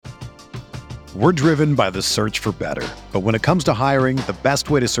We're driven by the search for better. But when it comes to hiring, the best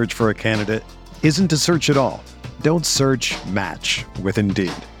way to search for a candidate isn't to search at all. Don't search, match with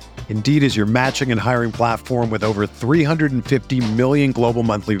Indeed. Indeed is your matching and hiring platform with over 350 million global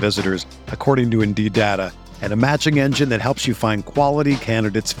monthly visitors, according to Indeed data, and a matching engine that helps you find quality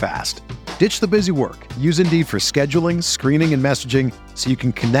candidates fast. Ditch the busy work. Use Indeed for scheduling, screening, and messaging so you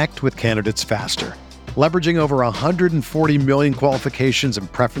can connect with candidates faster. Leveraging over 140 million qualifications and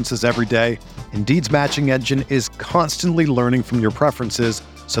preferences every day, Indeed's matching engine is constantly learning from your preferences,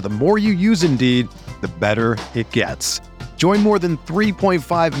 so the more you use Indeed, the better it gets. Join more than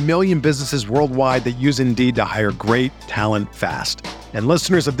 3.5 million businesses worldwide that use Indeed to hire great talent fast. And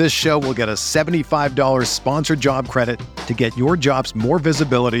listeners of this show will get a $75 sponsored job credit to get your jobs more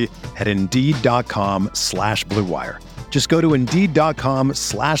visibility at Indeed.com/Blue Wire. Just go to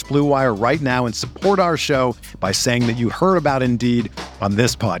Indeed.com/Blue Wire right now and support our show by saying that you heard about Indeed on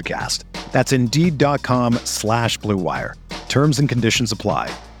this podcast. That's Indeed.com/Blue Wire. Terms and conditions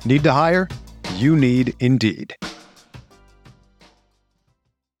apply. Need to hire? You need Indeed.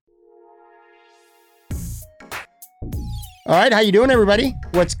 All right, how you doing, everybody?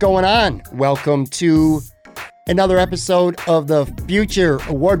 What's going on? Welcome to another episode of the Future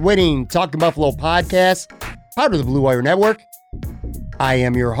award-winning Talking Buffalo podcast, part of the Blue Wire Network. I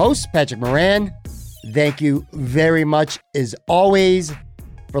am your host, Patrick Moran. Thank you very much, as always,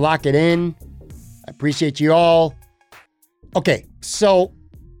 for locking in. I appreciate you all. Okay, so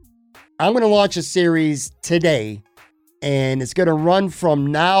I'm going to launch a series today, and it's going to run from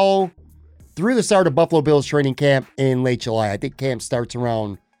now through the start of Buffalo Bills training camp in late July. I think camp starts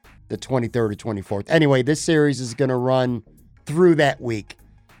around the 23rd or 24th. Anyway, this series is going to run through that week.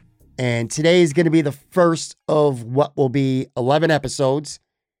 And today is going to be the first of what will be 11 episodes.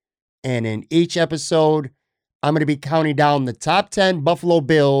 And in each episode, I'm going to be counting down the top 10 Buffalo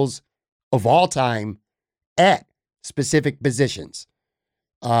Bills of all time at specific positions.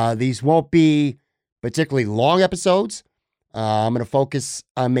 These won't be particularly long episodes. I'm going to focus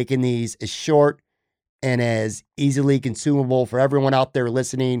on making these as short and as easily consumable for everyone out there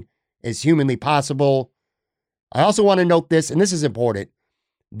listening as humanly possible. I also want to note this, and this is important.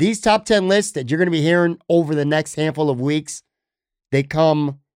 These top 10 lists that you're going to be hearing over the next handful of weeks, they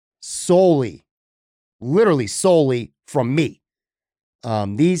come solely, literally solely from me.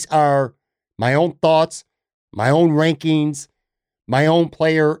 These are my own thoughts, my own rankings, my own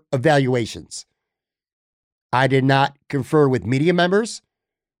player evaluations. I did not confer with media members.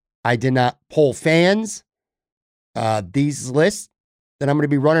 I did not poll fans. These lists that I'm going to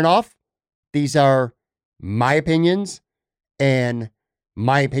be running off, these are my opinions and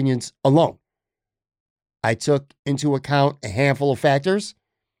my opinions alone. I took into account a handful of factors.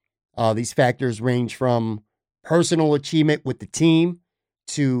 These factors range from personal achievement with the team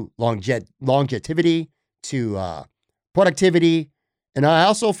to longevity to productivity. And I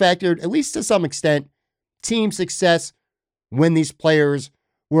also factored, at least to some extent, team success when these players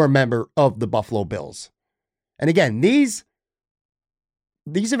were a member of the Buffalo Bills. And again, these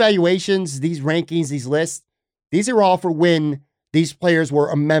evaluations, these rankings, these lists, these are all for when these players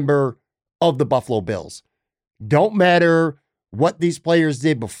were a member of the Buffalo Bills. Don't matter what these players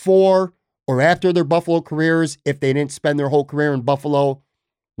did before or after their Buffalo careers if they didn't spend their whole career in Buffalo.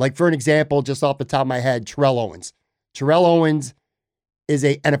 Like, for an example, just off the top of my head, Terrell Owens. Terrell Owens is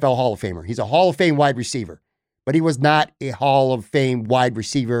a NFL Hall of Famer. He's a Hall of Fame wide receiver, but he was not a Hall of Fame wide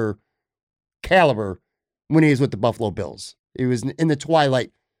receiver caliber when he was with the Buffalo Bills. He was in the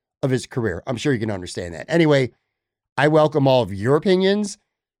twilight of his career. I'm sure you can understand that. Anyway, I welcome all of your opinions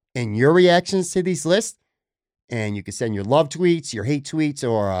and your reactions to these lists. And you can send your love tweets, your hate tweets,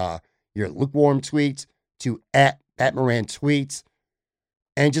 or your lukewarm tweets to @PatMoranTweets.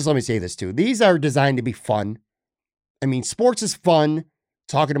 And just let me say this too. These are designed to be fun. I mean, sports is fun.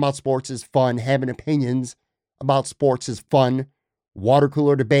 Talking about sports is fun. Having opinions about sports is fun. Water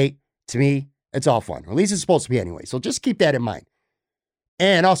cooler debate, to me, it's all fun. Or at least it's supposed to be anyway. So just keep that in mind.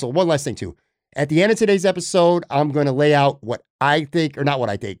 And also, one last thing too. At the end of today's episode, I'm going to lay out what I think, or not what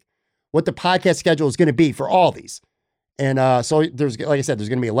I think, what the podcast schedule is going to be for all these. And so there's, like I said, there's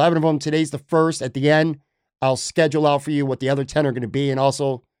going to be 11 of them. Today's the first. At the end, I'll schedule out for you what the other 10 are going to be. And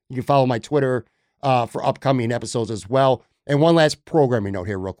also, you can follow my Twitter for upcoming episodes as well. And one last programming note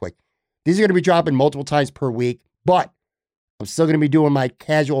here real quick. These are going to be dropping multiple times per week, but I'm still going to be doing my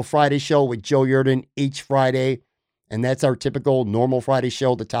casual Friday show with Joe Yerdon each Friday. And that's our typical normal Friday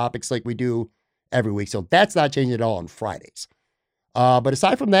show, the topics like we do every week. So that's not changing at all on Fridays. But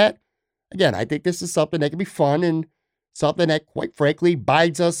aside from that, again, I think this is something that can be fun and something that, quite frankly,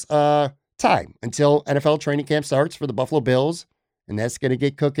 bides us time until NFL training camp starts for the Buffalo Bills. And that's going to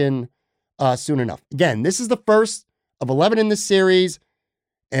get cooking soon enough. Again, this is the first of 11 in this series,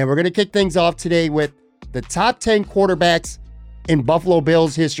 and we're going to kick things off today with the top 10 quarterbacks in Buffalo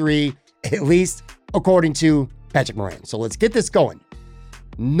Bills history, at least according to Patrick Moran. So let's get this going.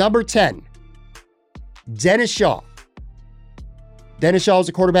 Number 10, Dennis Shaw. Dennis Shaw was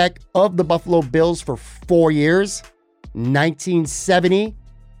a quarterback of the Buffalo Bills for 4 years, 1970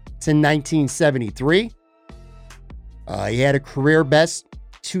 to 1973. He had a career best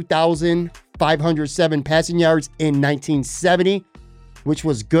 2,507 passing yards in 1970, which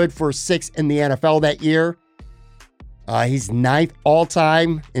was good for 6th in the NFL that year. He's 9th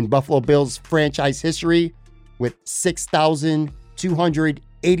all-time in Buffalo Bills franchise history with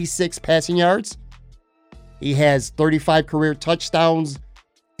 6,286 passing yards. He has 35 career touchdowns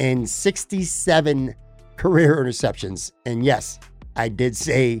and 67 career interceptions. And yes, I did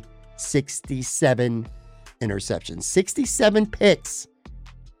say 67 interceptions. 67 picks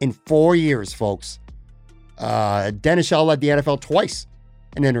in 4 years, folks. Dennis Shaw led the NFL twice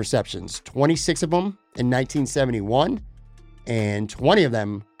in interceptions, 26 of them in 1971 and 20 of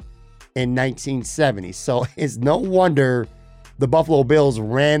them in 1970. So it's no wonder the Buffalo Bills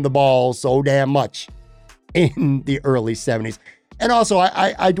ran the ball so damn much in the early 70s. And also,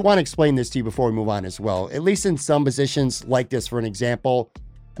 I want to explain this to you before we move on as well. At least in some positions like this, for an example,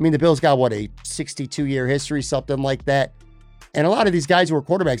 I mean, the Bills got, a 62-year history, something like that. And a lot of these guys who were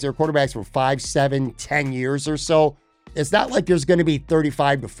quarterbacks, they were quarterbacks for 5, 7, 10 years or so. It's not like there's going to be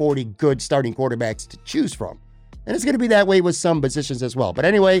 35 to 40 good starting quarterbacks to choose from. And it's going to be that way with some positions as well. But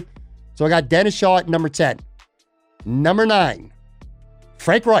anyway, so I got Dennis Shaw at number 10. Number 9,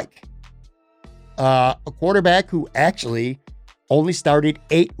 Frank Reich. A quarterback who actually only started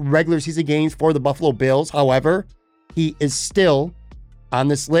 8 regular season games for the Buffalo Bills. However, he is still on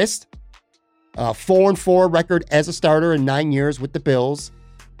this list. 4-4 record as a starter in 9 years with the Bills.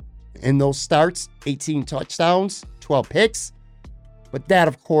 In those starts, 18 touchdowns, 12 picks. But that,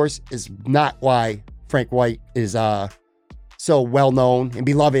 of course, is not why Frank Reich is so well-known and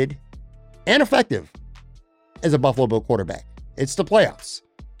beloved and effective as a Buffalo Bill quarterback. It's the playoffs.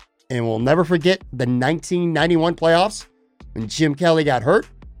 And we'll never forget the 1991 playoffs when Jim Kelly got hurt.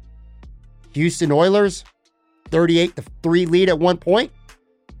 Houston Oilers, 38-3 lead at one point.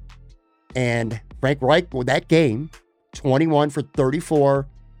 And Frank Reich, with that game, 21 for 34,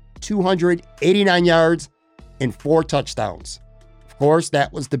 289 yards, and 4 touchdowns. Of course,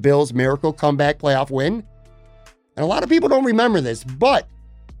 that was the Bills' miracle comeback playoff win. And a lot of people don't remember this, but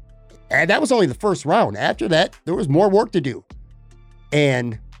that was only the first round. After that, there was more work to do.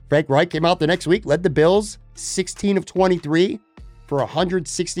 And Frank Reich came out the next week, led the Bills 16 of 23 for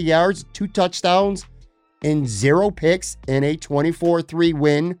 160 yards, 2 touchdowns, and 0 picks in a 24-3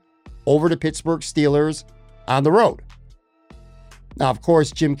 win over the Pittsburgh Steelers on the road. Now, of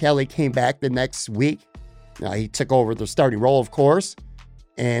course, Jim Kelly came back the next week. Now, he took over the starting role, of course,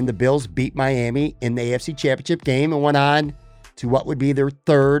 and the Bills beat Miami in the AFC Championship game and went on to what would be their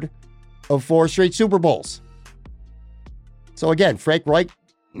 3rd of 4 straight Super Bowls. So again, Frank Reich,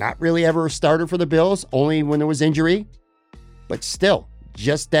 not really ever a starter for the Bills, only when there was injury. But still,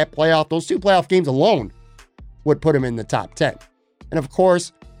 just that those 2 playoff games alone would put him in the top 10. And of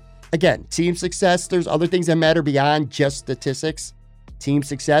course, again, team success, there's other things that matter beyond just statistics. Team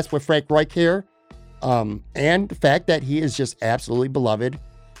success with Frank Reich here. And the fact that he is just absolutely beloved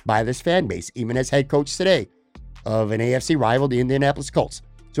by this fan base, even as head coach today of an AFC rival, the Indianapolis Colts.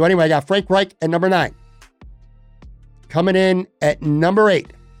 So anyway, I got Frank Reich at number 9. Coming in at number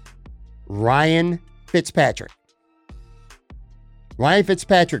 8, Ryan Fitzpatrick. Ryan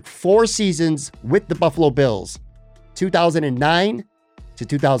Fitzpatrick, 4 seasons with the Buffalo Bills, 2009 to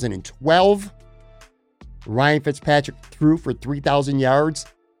 2012. Ryan Fitzpatrick threw for 3,000 yards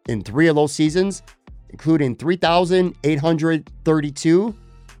in 3 of those seasons, including 3,832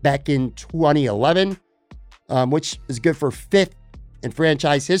 back in 2011, which is good for 5th in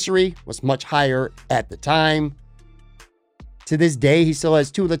franchise history, was much higher at the time. To this day, he still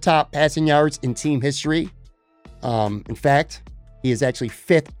has 2 of the top passing yards in team history. In fact, he is actually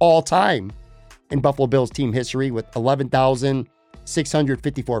 5th all-time in Buffalo Bills team history with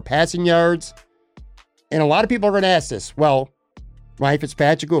 11,654 passing yards. And a lot of people are going to ask this. Well, Ryan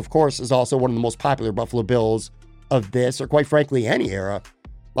Fitzpatrick, who of course is also one of the most popular Buffalo Bills of this, or quite frankly, any era,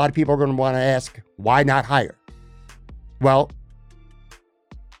 a lot of people are going to want to ask, why not higher? Well,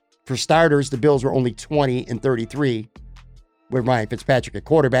 for starters, the Bills were only 20-33 with Ryan Fitzpatrick at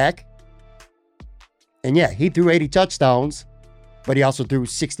quarterback. And yeah, he threw 80 touchdowns, but he also threw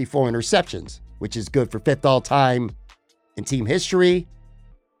 64 interceptions, which is good for 5th all-time in team history.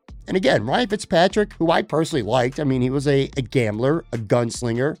 And again, Ryan Fitzpatrick, who I personally liked, I mean, he was a gambler, a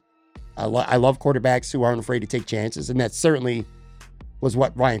gunslinger, I love quarterbacks who aren't afraid to take chances, and that certainly was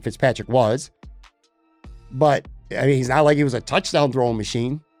what Ryan Fitzpatrick was. But, I mean, he's not like he was a touchdown throwing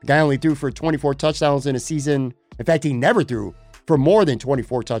machine. The guy only threw for 24 touchdowns in a season. In fact, he never threw for more than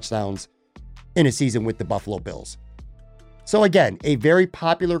 24 touchdowns in a season with the Buffalo Bills. So again, a very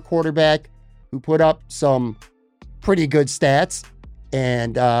popular quarterback who put up some pretty good stats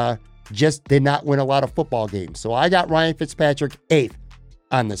and just did not win a lot of football games. So I got Ryan Fitzpatrick 8th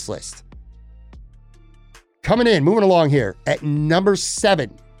on this list. Coming in, moving along here, at number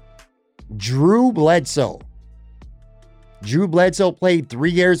 7, Drew Bledsoe. Drew Bledsoe played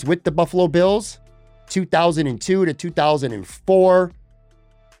 3 years with the Buffalo Bills, 2002 to 2004.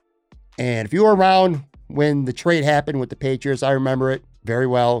 And if you were around when the trade happened with the Patriots, I remember it very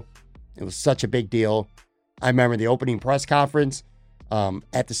well. It was such a big deal. I remember the opening press conference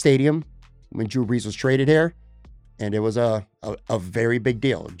at the stadium when Drew Brees was traded here. And it was a very big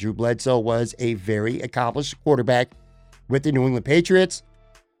deal. Drew Bledsoe was a very accomplished quarterback with the New England Patriots.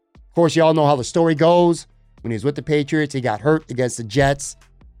 Of course, you all know how the story goes. When he was with the Patriots, he got hurt against the Jets.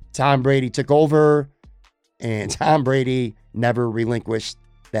 Tom Brady took over, and Tom Brady never relinquished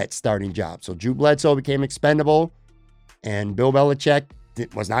that starting job. So Drew Bledsoe became expendable, and Bill Belichick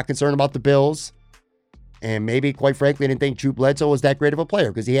was not concerned about the Bills. And maybe, quite frankly, didn't think Drew Bledsoe was that great of a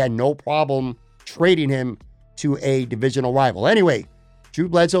player because he had no problem trading him to a divisional rival. Anyway, Drew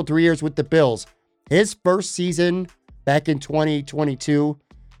Bledsoe, 3 years with the Bills. His first season back in 2022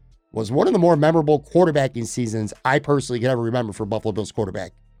 was one of the more memorable quarterbacking seasons I personally can ever remember for Buffalo Bills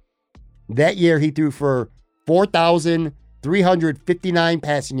quarterback. That year, he threw for 4,359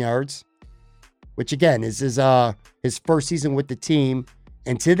 passing yards, which again is his first season with the team,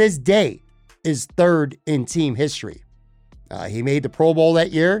 and to this day is third in team history. He made the Pro Bowl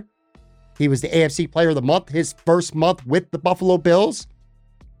that year. He was the AFC Player of the Month, his first month with the Buffalo Bills.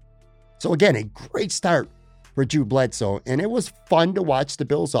 So again, a great start for Drew Bledsoe. And it was fun to watch the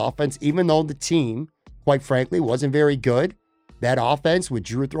Bills offense, even though the team, quite frankly, wasn't very good. That offense with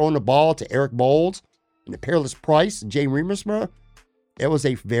Drew throwing the ball to Eric Moulds and the Peerless Price and Jay Remersma, it was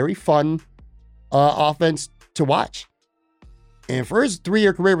a very fun offense to watch. And for his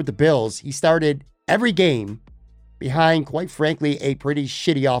 3-year career with the Bills, he started every game behind, quite frankly, a pretty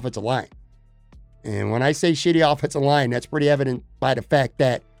shitty offensive line. And when I say shitty offensive line, that's pretty evident by the fact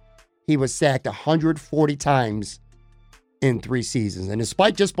that he was sacked 140 times in 3 seasons. And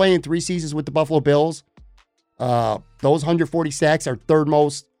despite just playing 3 seasons with the Buffalo Bills, those 140 sacks are third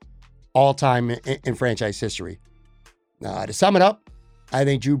most all-time in franchise history. To sum it up, I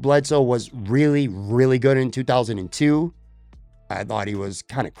think Drew Bledsoe was really, really good in 2002. I thought he was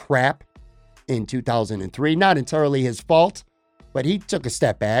kind of crap in 2003. Not entirely his fault, but he took a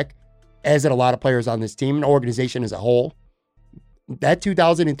step back, as did a lot of players on this team and organization as a whole. That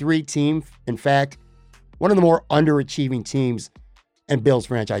 2003 team, in fact, one of the more underachieving teams in Bills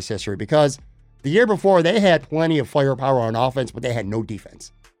franchise history, because the year before they had plenty of firepower on offense, but they had no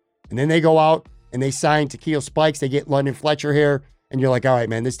defense. And then they go out and they sign Takeo Spikes. They get London Fletcher here, and you're like, all right,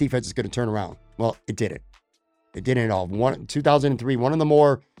 man, this defense is going to turn around. Well, it didn't. It didn't at all. 2003, one of the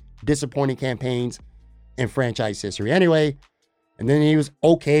more disappointing campaigns in franchise history. Anyway, and then he was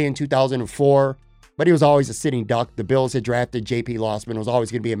okay in 2004, but he was always a sitting duck. The Bills had drafted J.P. Lossman. It was always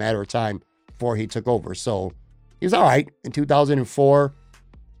going to be a matter of time before he took over. So he was all right in 2004,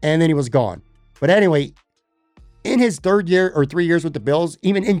 and then he was gone. But anyway, in his 3rd year or 3 years with the Bills,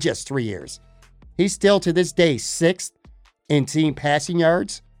 even in just 3 years, he's still to this day 6th in team passing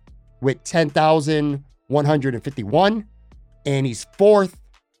yards with 10,151, and he's 4th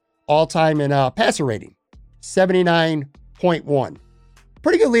all-time in passer rating, 79.1.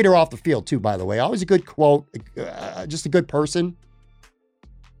 Pretty good leader off the field, too, by the way. Always a good quote, just a good person.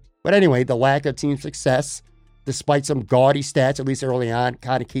 But anyway, the lack of team success, despite some gaudy stats, at least early on,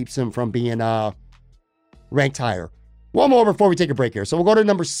 kind of keeps him from being ranked higher. One more before we take a break here. So we'll go to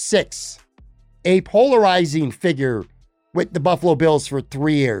number 6, a polarizing figure with the Buffalo Bills for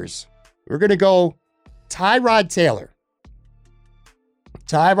 3 years. We're going to go Tyrod Taylor.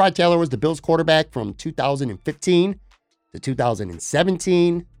 Tyrod Taylor was the Bills quarterback from 2015 to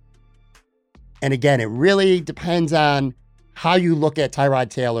 2017. And again, it really depends on how you look at Tyrod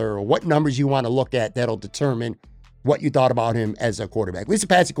Taylor or what numbers you want to look at that'll determine what you thought about him as a quarterback. At least a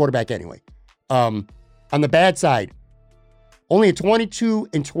passing quarterback anyway. On the bad side, only a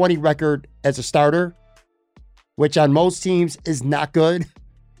 22-20 record as a starter, which on most teams is not good.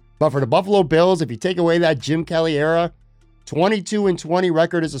 But for the Buffalo Bills, if you take away that Jim Kelly era, 22-20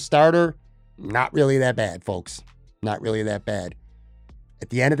 record as a starter, not really that bad, folks. Not really that bad. At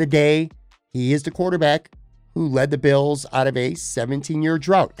the end of the day, he is the quarterback who led the Bills out of a 17-year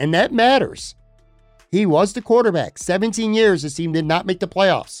drought. And that matters. He was the quarterback. 17 years, this team did not make the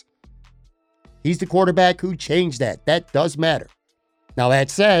playoffs. He's the quarterback who changed that. That does matter. Now, that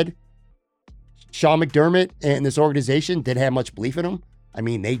said, Sean McDermott and this organization didn't have much belief in him. I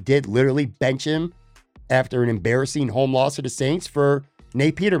mean, they did literally bench him after an embarrassing home loss to the Saints for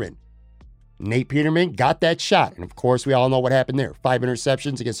Nate Peterman. Nate Peterman got that shot. And of course, we all know what happened there. 5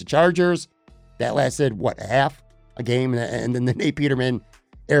 interceptions against the Chargers. That lasted, a game? And then the Nate Peterman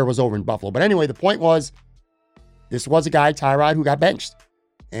era was over in Buffalo. But anyway, the point was, this was a guy, Tyrod, who got benched.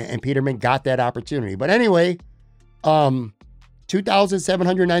 And Peterman got that opportunity. But anyway,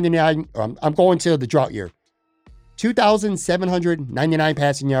 2,799, I'm going to the drought year. 2,799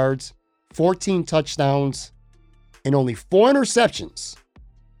 passing yards, 14 touchdowns, and only 4 interceptions.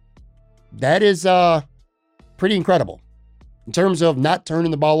 That is pretty incredible in terms of not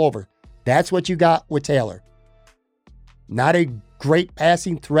turning the ball over. That's what you got with Taylor. Not a great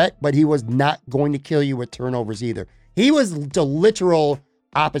passing threat, but he was not going to kill you with turnovers either. He was the literal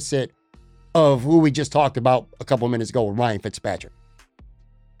opposite of who we just talked about a couple of minutes ago with Ryan Fitzpatrick.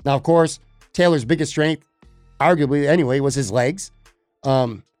 Now, of course, Taylor's biggest strength, arguably anyway, was his legs.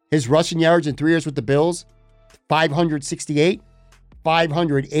 His rushing yards in 3 years with the Bills, 568,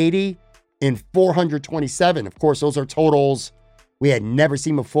 580, and 427. Of course, those are totals we had never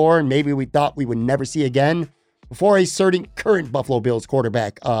seen before, and maybe we thought we would never see again before a certain current Buffalo Bills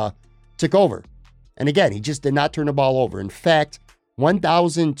quarterback took over. And again, he just did not turn the ball over. In fact,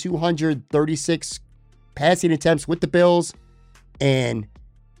 1,236 passing attempts with the Bills, and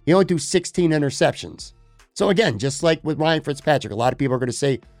he only threw 16 interceptions. So again, just like with Ryan Fitzpatrick, a lot of people are going to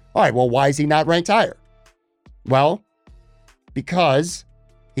say, all right, well, why is he not ranked higher? Well, because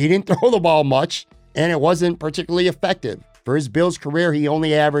he didn't throw the ball much, and it wasn't particularly effective. For his Bills career, he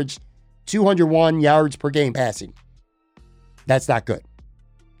only averaged 201 yards per game passing. That's not good.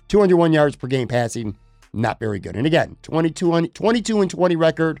 201 yards per game passing, not very good. And again, 22 and 20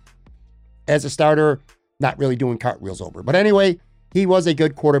 record as a starter, not really doing cartwheels over. But anyway, he was a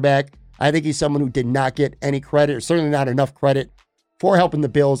good quarterback. I think he's someone who did not get any credit, or certainly not enough credit, for helping the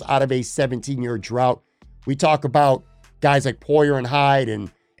Bills out of a 17-year drought. We talk about guys like Poyer and Hyde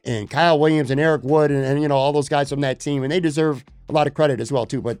and Kyle Williams and Eric Wood and all those guys from that team, and they deserve a lot of credit as well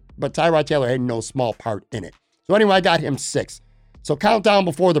too. But Tyrod Taylor had no small part in it. So anyway, I got him 6. So countdown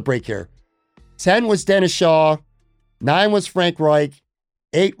before the break here. 10 was Dennis Shaw, 9 was Frank Reich,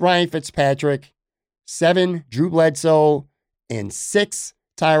 8 Ryan Fitzpatrick, 7 Drew Bledsoe, and 6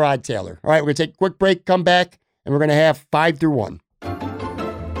 Tyrod Taylor. All right, we're going to take a quick break, come back, and we're going to have 5 through 1.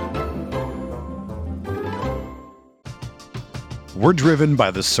 We're driven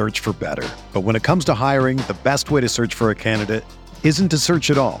by the search for better. But when it comes to hiring, the best way to search for a candidate isn't to search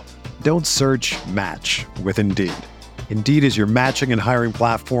at all. Don't search, match with Indeed. Indeed is your matching and hiring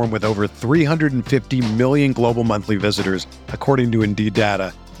platform with over 350 million global monthly visitors, according to Indeed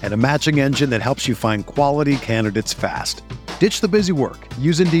data, and a matching engine that helps you find quality candidates fast. Ditch the busy work.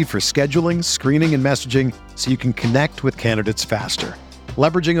 Use Indeed for scheduling, screening, and messaging so you can connect with candidates faster.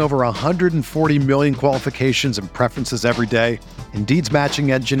 Leveraging over 140 million qualifications and preferences every day, Indeed's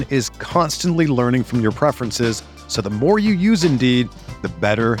matching engine is constantly learning from your preferences, so the more you use Indeed, the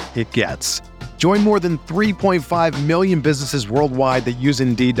better it gets. Join more than 3.5 million businesses worldwide that use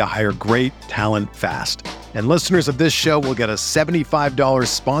Indeed to hire great talent fast. And listeners of this show will get a $75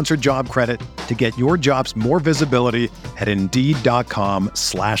 sponsored job credit to get your jobs more visibility at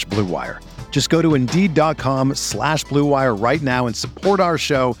Indeed.com/Blue Wire. Just go to Indeed.com/Blue Wire right now and support our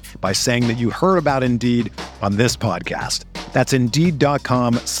show by saying that you heard about Indeed on this podcast. That's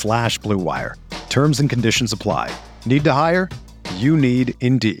Indeed.com/Blue Wire. Terms and conditions apply. Need to hire? You need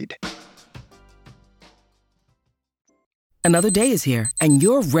Indeed. Another day is here, and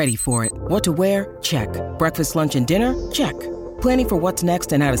you're ready for it. What to wear? Check. Breakfast, lunch, and dinner? Check. Planning for what's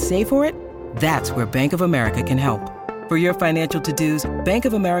next and how to save for it? That's where Bank of America can help. For your financial to-dos, Bank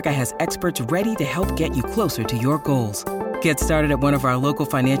of America has experts ready to help get you closer to your goals. Get started at one of our local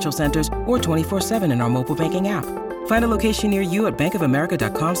financial centers or 24/7 in our mobile banking app. Find a location near you at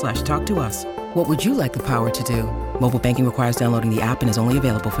bankofamerica.com/talktous. What would you like the power to do? Mobile banking requires downloading the app and is only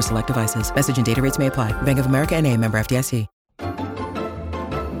available for select devices. Message and data rates may apply. Bank of America NA, member FDIC.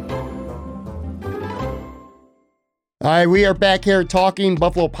 All right, we are back here talking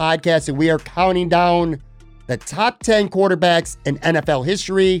Buffalo Podcast, and we are counting down the top 10 quarterbacks in NFL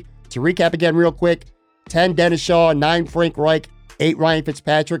history. To recap again real quick, 10 Dennis Shaw, 9 Frank Reich, 8 Ryan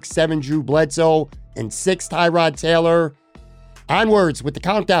Fitzpatrick, 7 Drew Bledsoe, and 6 Tyrod Taylor. Onwards with the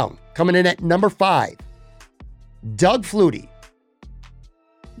countdown. Coming in at number 5, Doug Flutie.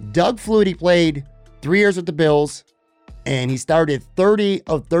 Doug Flutie played 3 years with the Bills, and he started 30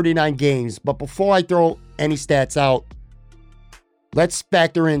 of 39 games. But before I throw any stats out, let's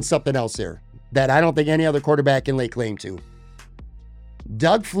factor in something else here that I don't think any other quarterback can lay claim to.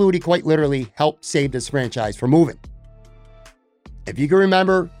 Doug Flutie quite literally helped save this franchise from moving. If you can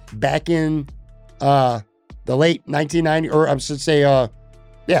remember, back in the late 1990s, or I should say, the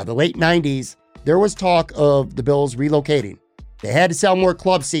late 90s, there was talk of the Bills relocating. They had to sell more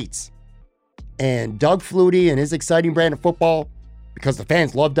club seats. And Doug Flutie and his exciting brand of football, because the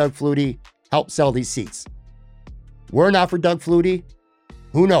fans love Doug Flutie, helped sell these seats. Were not for Doug Flutie,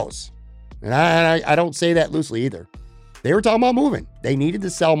 who knows? And I don't say that loosely either. They were talking about moving. They needed to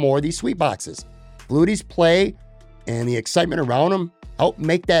sell more of these sweet boxes. Flutie's play and the excitement around him helped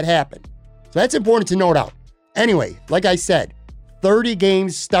make that happen. So that's important to note out. Anyway, like I said, 30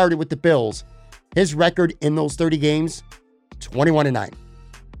 games started with the Bills. His record in those 30 games, 21-9.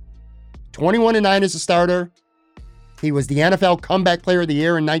 21-9 as a starter. He was the NFL Comeback Player of the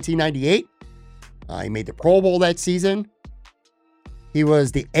Year in 1998. He made the Pro Bowl that season. He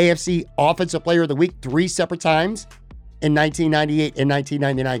was the AFC Offensive Player of the Week 3 separate times in 1998 and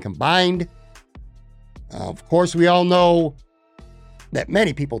 1999 combined. Of course, we all know that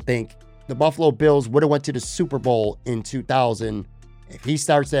many people think the Buffalo Bills would have went to the Super Bowl in 2000 if he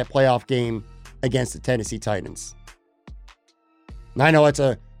starts that playoff game against the Tennessee Titans. And I know it's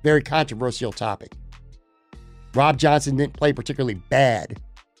a very controversial topic. Rob Johnson didn't play particularly bad.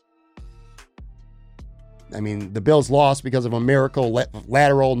 I mean, the Bills lost because of a miracle,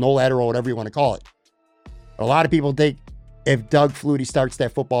 lateral, no lateral, whatever you want to call it. But a lot of people think if Doug Flutie starts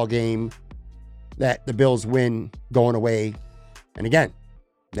that football game, that the Bills win going away. And again,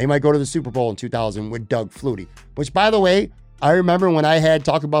 they might go to the Super Bowl in 2000 with Doug Flutie. Which, by the way, I remember when I had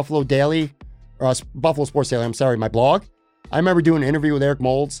Talk of Buffalo Daily, or Buffalo Sports Daily, my blog. I remember doing an interview with Eric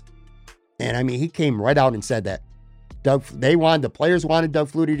Moulds. And I mean, he came right out and said that. The players wanted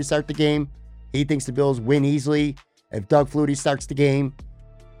Doug Flutie to start the game. He thinks the Bills win easily if Doug Flutie starts the game.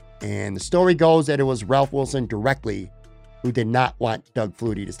 And the story goes that it was Ralph Wilson directly who did not want Doug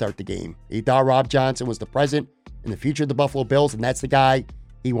Flutie to start the game. He thought Rob Johnson was the present and the future of the Buffalo Bills, and that's the guy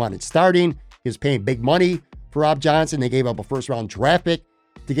he wanted starting. He was paying big money for Rob Johnson. They gave up a first-round draft pick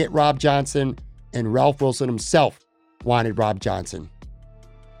to get Rob Johnson, and Ralph Wilson himself wanted Rob Johnson.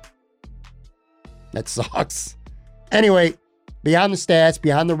 That sucks. Anyway, beyond the stats,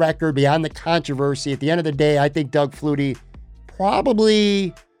 beyond the record, beyond the controversy, at the end of the day, I think Doug Flutie,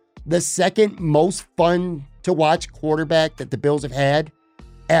 probably the second most fun to watch quarterback that the Bills have had,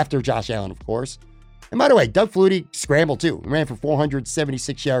 after Josh Allen, of course. And by the way, Doug Flutie scrambled too. He ran for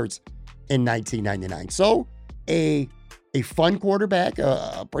 476 yards in 1999. So a fun quarterback,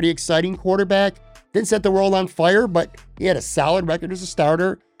 a pretty exciting quarterback. Didn't set the world on fire, but he had a solid record as a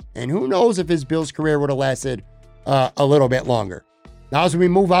starter. And who knows if his Bills career would have lasted a little bit longer. Now, as we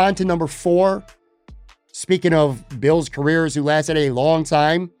move on to number 4, speaking of Bills careers who lasted a long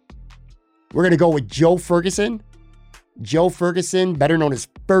time, we're going to go with Joe Ferguson. Joe Ferguson, better known as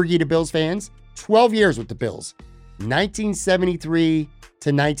Fergie to Bills fans, 12 years with the Bills, 1973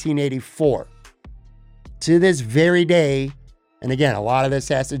 to 1984. To this very day, and again, a lot of this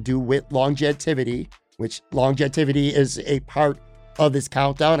has to do with longevity, which longevity is a part of this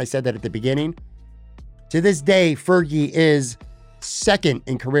countdown. I said that at the beginning. To this day, Fergie is second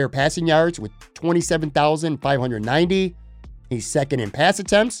in career passing yards with 27,590. He's second in pass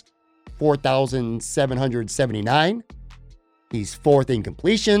attempts, 4,779. He's fourth in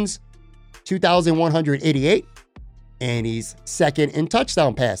completions, 2,188. And he's second in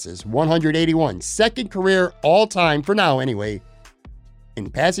touchdown passes, 181. Second career all-time, for now anyway, in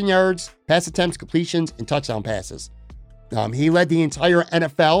passing yards, pass attempts, completions, and touchdown passes. He led the entire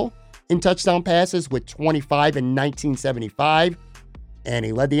NFL in touchdown passes with 25 in 1975. And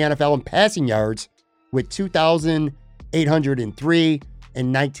he led the NFL in passing yards with 2,803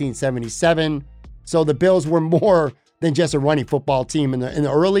 in 1977. So the Bills were more than just a running football team. In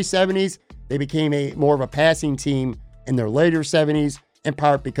the early 70s, they became more of a passing team in their later 70s, in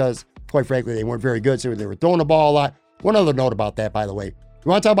part because, quite frankly, they weren't very good, so they were throwing the ball a lot. One other note about that, by the way. You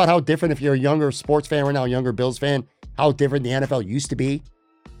want to talk about how different, if you're a younger sports fan right now, a younger Bills fan, how different the NFL used to be?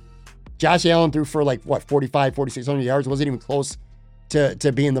 Josh Allen threw for 4,600 yards, wasn't even close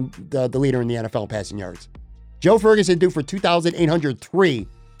to being the leader in the NFL in passing yards. Joe Ferguson threw for 2,803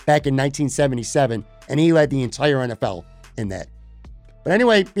 back in 1977, and he led the entire NFL in that. But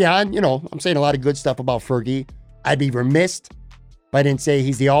anyway, beyond, I'm saying a lot of good stuff about Fergie. I'd be remiss if I didn't say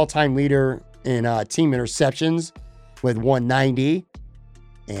he's the all-time leader in team interceptions with 190.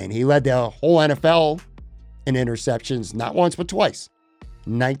 And he led the whole NFL in interceptions, not once but twice.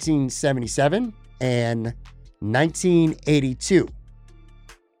 1977 and 1982.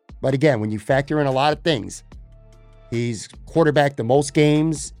 But again, when you factor in a lot of things, he's quarterbacked the most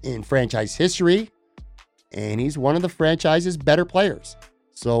games in franchise history, and he's one of the franchise's better players.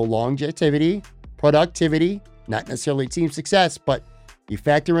 So longevity, productivity, not necessarily team success, but you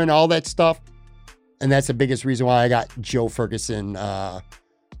factor in all that stuff, and that's the biggest reason why I got Joe Ferguson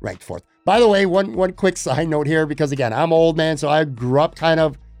ranked fourth. By the way, one quick side note here, because again, I'm old, man, so I grew up kind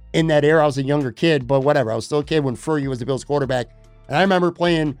of in that era. I was a younger kid, but whatever. I was still a kid when Fergie was the Bills quarterback, and I remember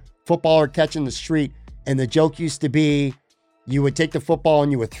playing football or catching the street, and the joke used to be you would take the football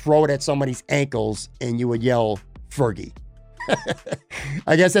and you would throw it at somebody's ankles, and you would yell, Fergie.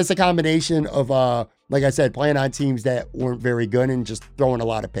 I guess that's a combination of, like I said, playing on teams that weren't very good and just throwing a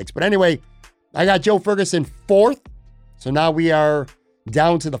lot of picks. But anyway, I got Joe Ferguson fourth. So now we are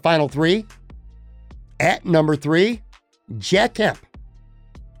down to the final three. At number 3, Jack Kemp.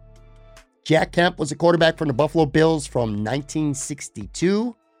 Jack Kemp was a quarterback from the Buffalo Bills from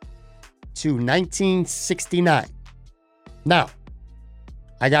 1962 to 1969. Now,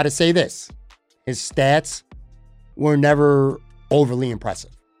 I got to say this. His stats were never overly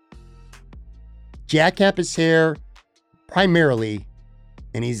impressive. Jack Kemp is here primarily,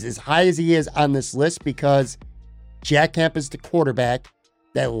 and he's as high as he is on this list because Jack Kemp is the quarterback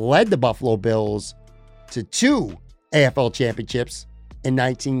that led the Buffalo Bills to 2 AFL championships in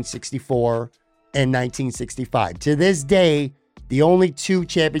 1964 and 1965. To this day, the only 2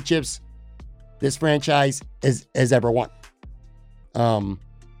 championships this franchise has ever won.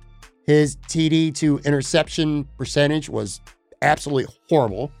 His TD to interception percentage was absolutely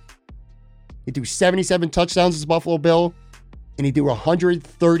horrible. He threw 77 touchdowns as a Buffalo Bill, and he threw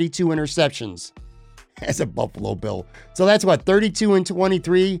 132 interceptions as a Buffalo Bill. So that's what, 32 and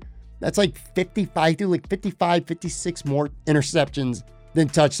 23? That's like 55, threw like 55, 56 more interceptions than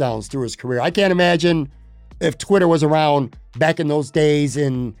touchdowns through his career. I can't imagine if Twitter was around back in those days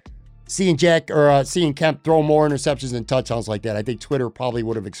and seeing Kemp throw more interceptions than touchdowns like that. I think Twitter probably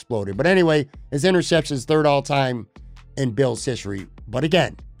would have exploded. But anyway, his interceptions, 3rd all time in Bills history. But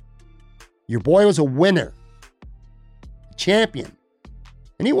again, your boy was a winner, champion.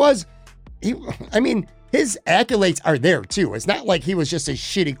 And his accolades are there too. It's not like he was just a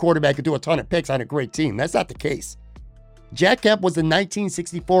shitty quarterback who threw a ton of picks on a great team. That's not the case. Jack Kemp was the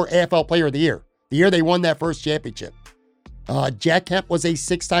 1964 AFL Player of the Year, the year they won that first championship. Jack Kemp was a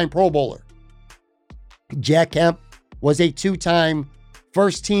 6-time Pro Bowler. Jack Kemp was a 2-time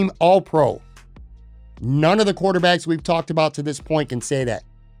first-team All-Pro. None of the quarterbacks we've talked about to this point can say that.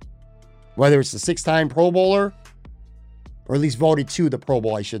 Whether it's a 6-time Pro Bowler, or at least voted to the Pro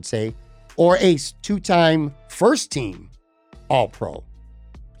Bowl, I should say, or a 2-time first-team All-Pro.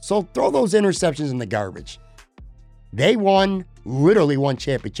 So throw those interceptions in the garbage. They literally won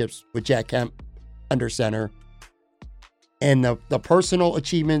championships with Jack Kemp under center. And the personal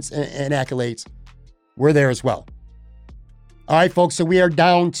achievements and accolades were there as well. All right, folks, so we are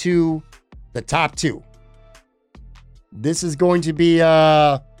down to the top 2. This is going to be,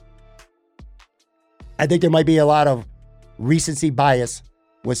 I think there might be a lot of recency bias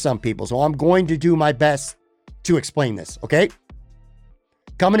with some people. So I'm going to do my best to explain this, okay?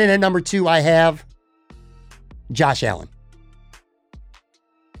 Coming in at number 2, I have Josh Allen.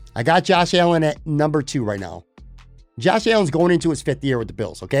 I got Josh Allen at number 2 right now. Josh Allen's going into his 5th year with the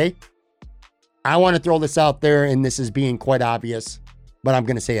Bills, okay? I want to throw this out there, and this is being quite obvious, but I'm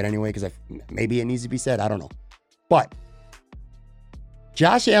going to say it anyway because maybe it needs to be said. I don't know. But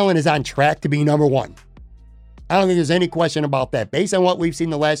Josh Allen is on track to be number 1. I don't think there's any question about that. Based on what we've seen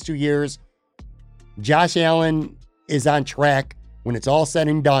the last 2 years, Josh Allen is on track when it's all said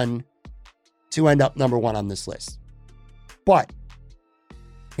and done to end up number 1 on this list. But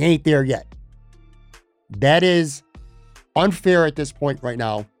he ain't there yet. That is unfair at this point right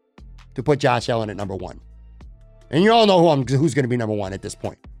now to put Josh Allen at number 1. And you all know who's going to be number 1 at this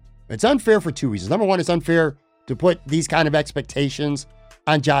point. It's unfair for 2 reasons. Number 1, it's unfair to put these kind of expectations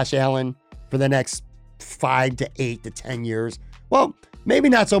on Josh Allen for the next 5 to 8 to 10 years. Well, maybe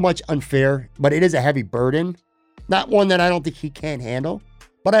not so much unfair, but it is a heavy burden. Not one that I don't think he can handle.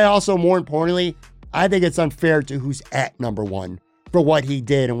 But I also, more importantly, I think it's unfair to who's at number 1 for what he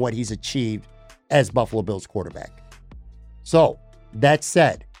did and what he's achieved as Buffalo Bills quarterback. So, that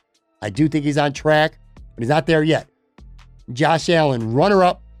said, I do think he's on track, but he's not there yet. Josh Allen,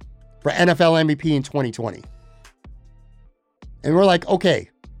 runner-up for NFL MVP in 2020. And we're like, okay,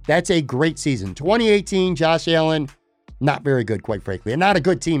 that's a great season. 2018, Josh Allen, not very good, quite frankly, and not a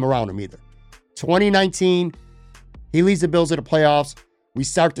good team around him either. 2019, he leads the Bills to the playoffs. We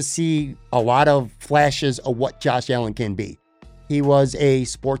start to see a lot of flashes of what Josh Allen can be. He was a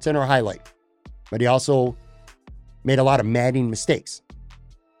SportsCenter highlight. but he also made a lot of maddening mistakes.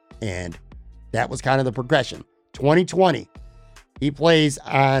 And that was kind of the progression. 2020, he plays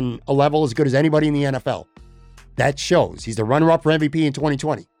on a level as good as anybody in the NFL. That shows. He's the runner-up for MVP in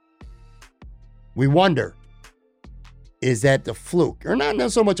 2020. We wonder, is that the fluke? Or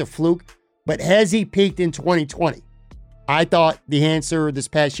not so much a fluke, but has he peaked in 2020? I thought the answer this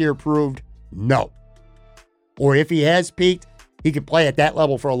past year proved no. Or if he has peaked, he could play at that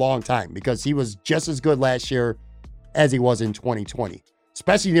level for a long time because he was just as good last year as he was in 2020,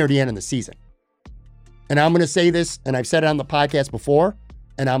 especially near the end of the season. And I'm going to say this, and I've said it on the podcast before,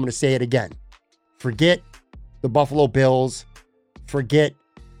 and I'm going to say it again. Forget the Buffalo Bills, forget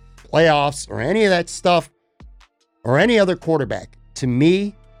playoffs or any of that stuff or any other quarterback. To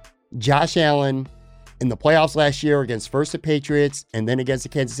me, Josh Allen in the playoffs last year against first the Patriots and then against the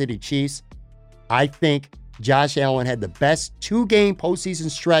Kansas City Chiefs, I think Josh Allen had the best 2-game postseason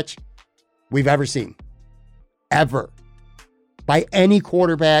stretch we've ever seen. Ever. By any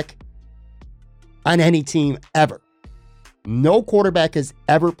quarterback on any team ever. No quarterback has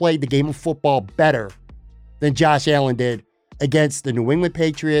ever played the game of football better than Josh Allen did against the New England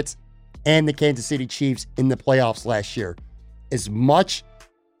Patriots and the Kansas City Chiefs in the playoffs last year. As much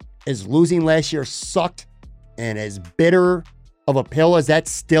as losing last year sucked and as bitter of a pill as that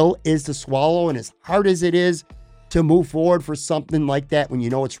still is to swallow and as hard as it is to move forward for something like that when you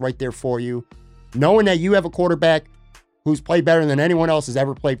know it's right there for you, knowing that you have a quarterback who's played better than anyone else has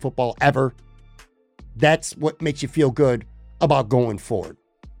ever played football ever, that's what makes you feel good about going forward.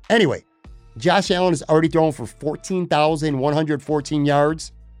 Anyway, Josh Allen has already thrown for 14,114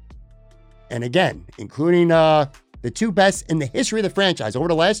 yards. And again, including the 2 best in the history of the franchise over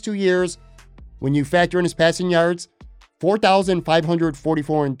the last 2 years, when you factor in his passing yards,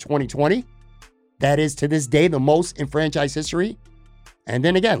 4,544 in 2020. That is to this day the most in franchise history. And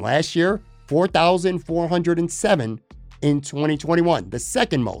then again, last year, 4,407 in 2021, the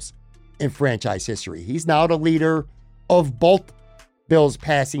second most in franchise history. He's now the leader of both Bills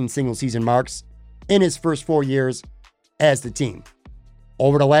passing single season marks in his first 4 years as the team.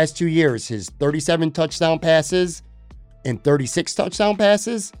 Over the last 2 years, his 37 touchdown passes and 36 touchdown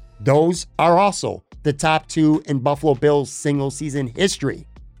passes, those are also the top 2 in Buffalo Bills single season history.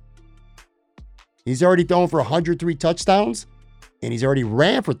 He's already thrown for 103 touchdowns, and he's already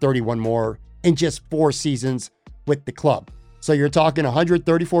ran for 31 more in just 4 seasons with the club. So you're talking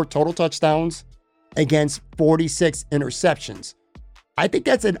 134 total touchdowns against 46 interceptions. I think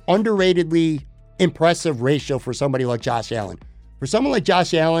that's an underratedly impressive ratio for somebody like Josh Allen. For someone like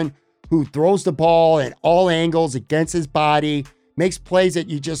Josh Allen, who throws the ball at all angles against his body, makes plays that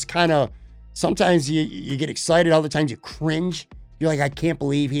you just kind of, sometimes you get excited, other times you cringe. You're like, I can't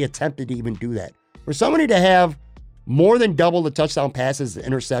believe he attempted to even do that. For somebody to have more than double the touchdown passes, the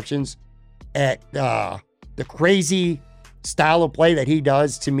interceptions, at the crazy style of play that he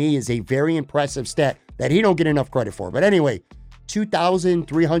does, to me, is a very impressive stat that he don't get enough credit for. But anyway,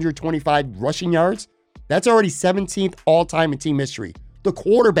 2,325 rushing yards. That's already 17th all-time in team history. The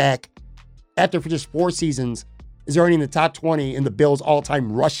quarterback, after just 4 seasons, is already in the top 20 in the Bills'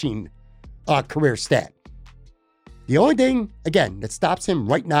 all-time rushing career stat. The only thing, again, that stops him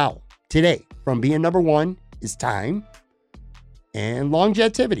right now, today, from being number 1 is time and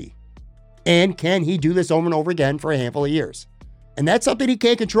longevity. And can he do this over and over again for a handful of years? And that's something he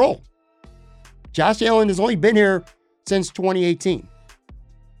can't control. Josh Allen has only been here since 2018.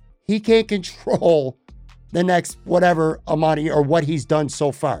 He can't control the next whatever amount of year or what he's done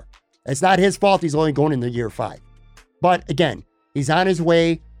so far. It's not his fault he's only going into year 5. But again, he's on his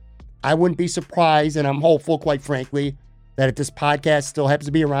way. I wouldn't be surprised, and I'm hopeful, quite frankly, that if this podcast still happens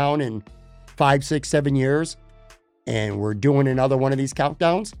to be around in 5, 6, 7 years, and we're doing another one of these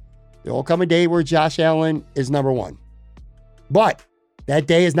countdowns, there will come a day where Josh Allen is number 1. But that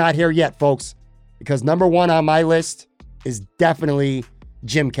day is not here yet, folks, because number 1 on my list is definitely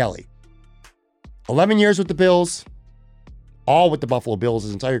Jim Kelly. 11 years with the Bills, all with the Buffalo Bills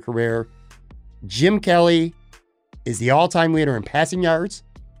his entire career. Jim Kelly is the all-time leader in passing yards,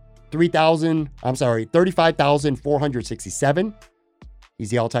 35,467. He's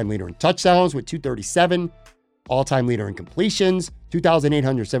the all-time leader in touchdowns with 237. All-time leader in completions,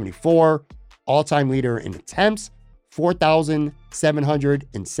 2,874. All-time leader in attempts,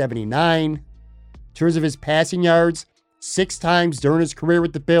 4,779. In terms of his passing yards, 6 times during his career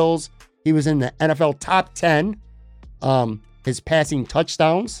with the Bills, he was in the NFL top 10. His passing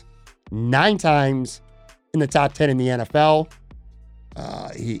touchdowns, 9 times in the top 10 in the NFL.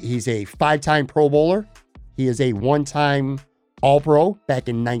 He's a 5-time Pro Bowler. He is a 1-time All-Pro back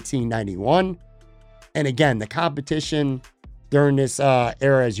in 1991. And again, the competition during this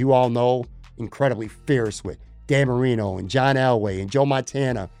era, as you all know, incredibly fierce with Dan Marino and John Elway and Joe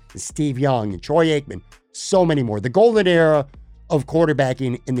Montana and Steve Young and Troy Aikman, so many more. The golden era of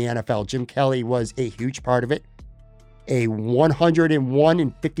quarterbacking in the NFL. Jim Kelly was a huge part of it. A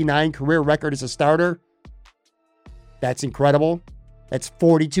 101-59 career record as a starter. That's incredible. That's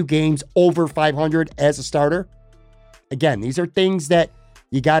 42 games over 500 as a starter. Again, these are things that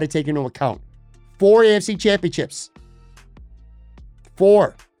you got to take into account. 4 AFC championships.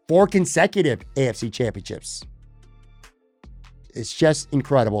 Four consecutive AFC championships. It's just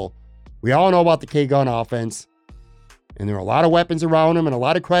incredible. We all know about the K-Gun offense, and there are a lot of weapons around him, and a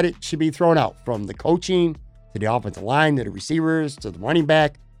lot of credit should be thrown out, from the coaching to the offensive line to the receivers to the running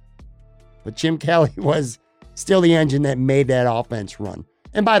back. But Jim Kelly was still the engine that made that offense run.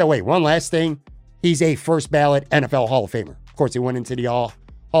 And by the way, one last thing, he's a first ballot NFL Hall of Famer. Of course, he went into the Hall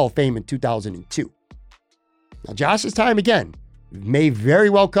of Fame in 2002. Now, Josh's time again may very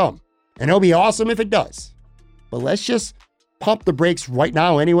well come, and it'll be awesome if it does. But let's just pump the brakes right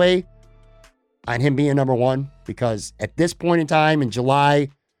now anyway on him being number one, because at this point in time in July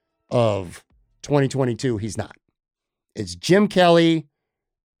of 2022, he's not. It's Jim Kelly,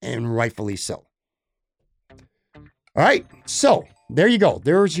 and rightfully so. All right, so there you go.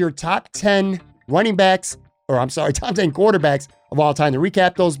 There's your top 10 top 10 quarterbacks of all time. To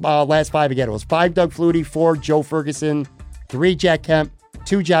recap those last 5 again, it was 5 Doug Flutie, 4 Joe Ferguson, 3 Jack Kemp,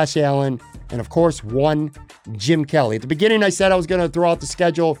 2 Josh Allen, and of course 1 Jim Kelly. At the beginning, I said I was going to throw out the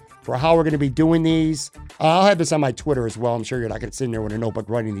schedule for how we're going to be doing these. I'll have this on my Twitter as well. I'm sure you're not going to sit in there with a notebook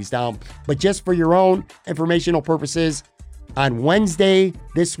writing these down. But just for your own informational purposes, on Wednesday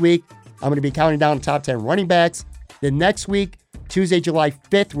this week, I'm going to be counting down the top 10 running backs. Then next week, Tuesday, July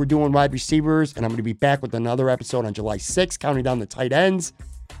 5th, we're doing wide receivers, and I'm going to be back with another episode on July 6th, counting down the tight ends.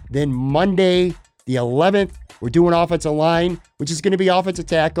 Then Monday, the 11th, we're doing offensive line, which is going to be offensive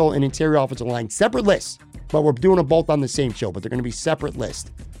tackle and interior offensive line. Separate lists, but we're doing them both on the same show, but they're going to be separate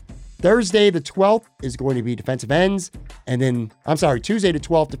lists. Thursday, the 12th, is going to be defensive ends. And then, Tuesday, the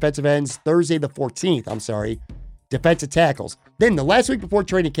 12th, defensive ends. Thursday, the 14th, defensive tackles. Then the last week before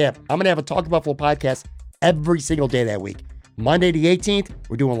training camp, I'm going to have a Talk Buffalo podcast every single day that week. Monday, the 18th,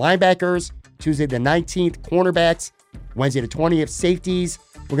 we're doing linebackers. Tuesday, the 19th, cornerbacks. Wednesday, the 20th, safeties.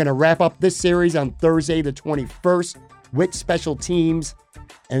 We're going to wrap up this series on Thursday, the 21st, with special teams.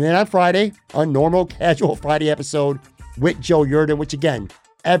 And then on Friday, a normal casual Friday episode with Joe Yerdon, which again,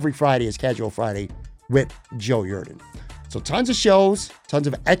 every Friday is Casual Friday with Joe Yerdon. So tons of shows, tons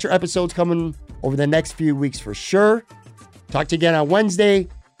of extra episodes coming over the next few weeks for sure. Talk to you again on Wednesday.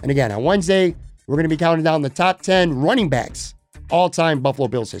 And again, on Wednesday, we're going to be counting down the top 10 running backs, all-time Buffalo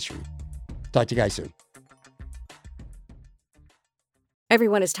Bills history. Talk to you guys soon.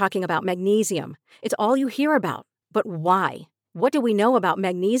 Everyone is talking about magnesium. It's all you hear about. But why? What do we know about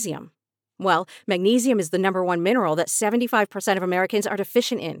magnesium? Well, magnesium is the #1 mineral that 75% of Americans are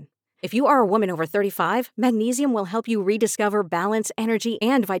deficient in. If you are a woman over 35, magnesium will help you rediscover balance, energy,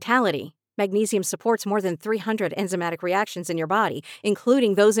 and vitality. Magnesium supports more than 300 enzymatic reactions in your body,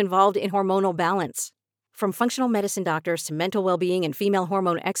 including those involved in hormonal balance. From functional medicine doctors to mental well-being and female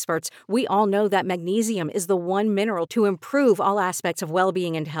hormone experts, we all know that magnesium is the one mineral to improve all aspects of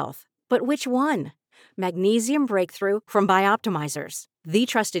well-being and health. But which one? Magnesium Breakthrough from Bioptimizers, the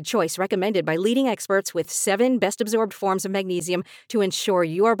trusted choice recommended by leading experts with 7 best-absorbed forms of magnesium to ensure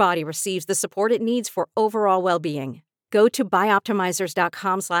your body receives the support it needs for overall well-being. Go to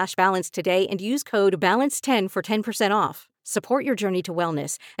bioptimizers.com/balance today and use code BALANCE10 for 10% off. Support your journey to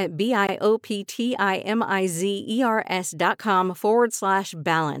wellness at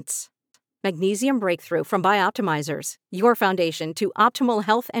bioptimizers.com/balance. Magnesium Breakthrough from Bioptimizers, your foundation to optimal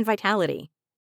health and vitality.